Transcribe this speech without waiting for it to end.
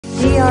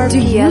DRPS Do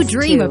you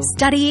dream 2. of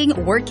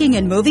studying, working,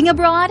 and moving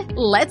abroad?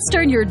 Let's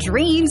turn your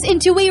dreams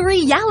into a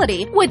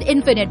reality with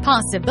infinite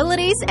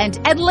possibilities and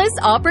endless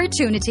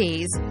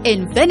opportunities.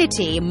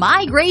 Infinity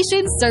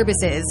Migration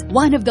Services,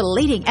 one of the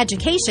leading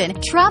education,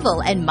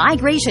 travel, and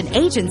migration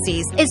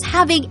agencies, is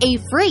having a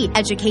free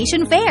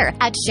education fair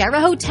at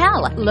Shera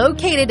Hotel,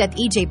 located at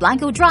EJ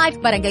Blanco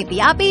Drive, Barangay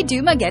Piapi,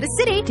 Dumaguete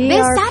City,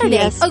 this Saturday,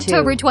 DRPS 2.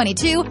 October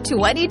 22,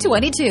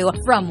 2022,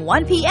 from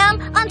 1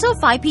 p.m. until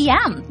 5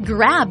 p.m.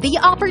 Grab the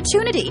opportunity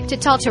to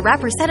talk to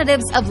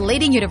representatives of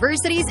leading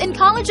universities and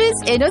colleges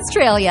in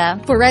Australia.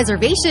 For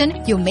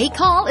reservation, you may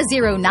call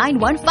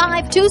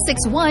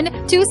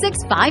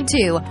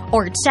 0915-261-2652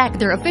 or check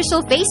their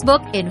official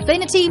Facebook,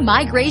 Infinity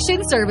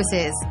Migration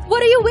Services.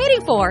 What are you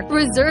waiting for?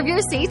 Reserve your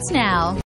seats now.